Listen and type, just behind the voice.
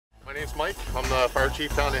name's Mike. I'm the fire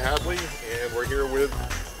chief down in Hadley, and we're here with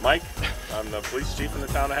Mike. I'm the police chief in the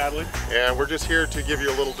town of Hadley. And we're just here to give you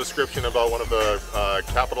a little description about one of the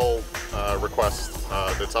capital requests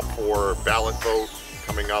that's up for ballot vote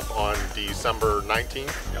coming up on December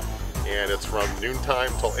 19th. Yep. And it's from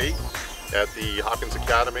noontime till 8 at the Hopkins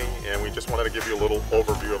Academy, and we just wanted to give you a little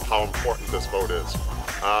overview of how important this vote is.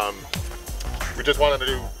 We just wanted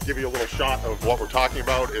to give you a little shot of what we're talking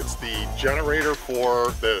about. It's the generator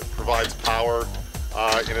that provides power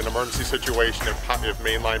in an emergency situation if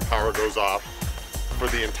mainline power goes off for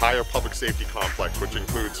the entire public safety complex, which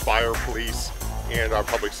includes fire, police, and our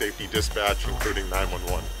public safety dispatch, including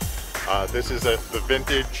 911. This is the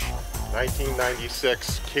vintage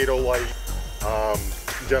 1996 Cato Light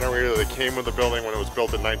generator that came with the building when it was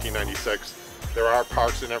built in 1996. There are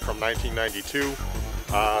parts in it from 1992.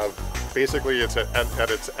 Basically, it's at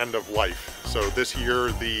its end of life. So this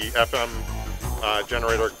year, the FM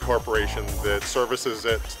Generator Corporation that services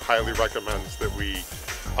it highly recommends that we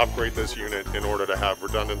upgrade this unit in order to have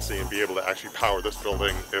redundancy and be able to actually power this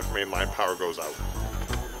building if mainline power goes out.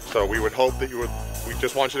 So we would hope that we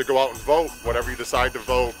just want you to go out and vote, whatever you decide to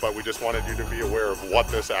vote, but we just wanted you to be aware of what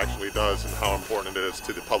this actually does and how important it is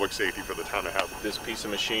to the public safety for the town of Hadley. This piece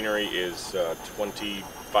of machinery is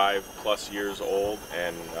 25 plus years old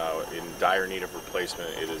and in dire need of replacement.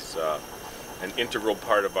 It is an integral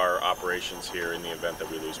part of our operations here in the event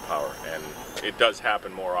that we lose power, and it does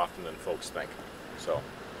happen more often than folks think. So,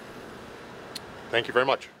 thank you very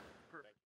much.